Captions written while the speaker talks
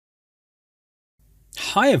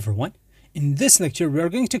Hi everyone, in this lecture we are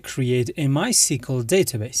going to create a MySQL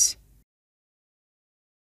database.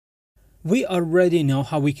 We already know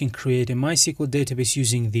how we can create a MySQL database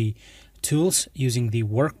using the tools, using the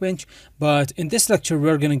workbench, but in this lecture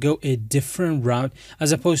we're going to go a different route.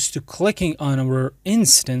 As opposed to clicking on our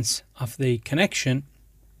instance of the connection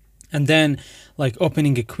and then like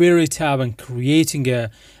opening a query tab and creating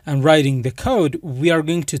and writing the code, we are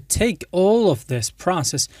going to take all of this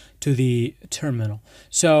process to the terminal.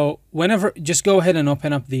 So whenever, just go ahead and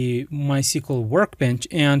open up the MySQL workbench,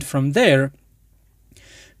 and from there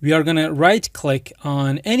we are going to right click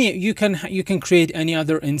on any, you can create any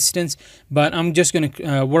other instance, but I'm just going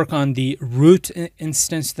to work on the root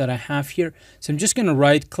instance that I have here. So I'm just going to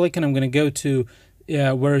right click and I'm going to go to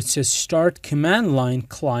where it says start command line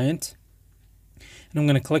client, and I'm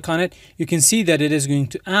going to click on it. You can see that it is going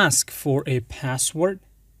to ask for a password.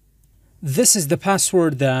 This is the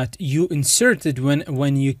password that you inserted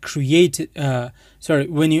when you created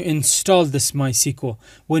when you installed this MySQL,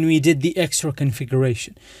 when we did the extra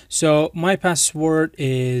configuration. So my password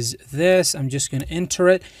is this. I'm just going to enter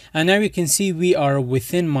it, and now you can see we are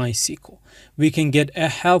within MySQL. We can get a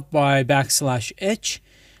help by \h.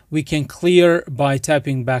 We can clear by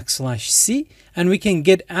typing \c, and we can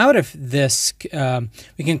get out of this.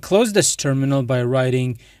 We can close this terminal by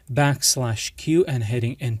writing \q and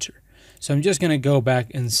hitting enter. So I'm just going to go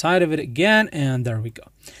back inside of it again, and there we go.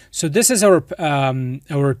 So this is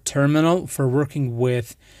our terminal for working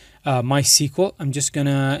with MySQL. I'm just going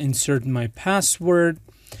to insert my password.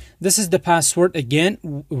 This is the password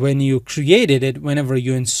again when you created it, whenever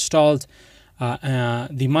you installed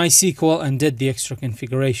the MySQL and did the extra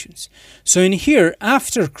configurations. So in here,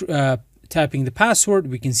 after typing the password,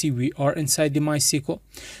 we can see we are inside the MySQL.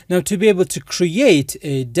 Now, to be able to create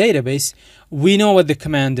a database, we know what the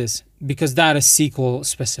command is, because that is SQL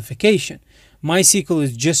specification. MySQL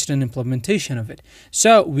is just an implementation of it.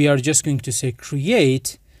 So we are just going to say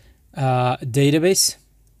create database,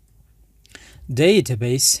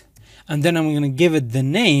 and then I'm going to give it the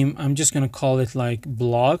name. I'm just going to call it like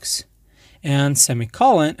blogs and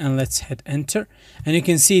semicolon, and let's hit enter, and you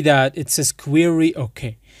can see that it says query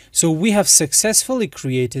OK. So we have successfully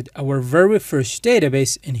created our very first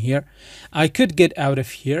database in here. I could get out of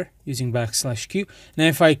here using \q. Now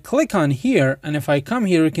if I click on here and if I come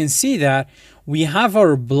here, you can see that we have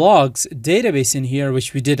our blogs database in here,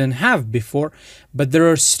 which we didn't have before, but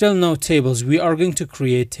there are still no tables. We are going to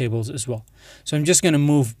create tables as well. So I'm just going to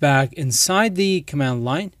move back inside the command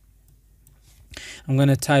line. I'm going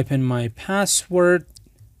to type in my password,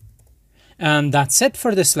 and that's it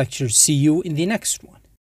for this lecture. See you in the next one.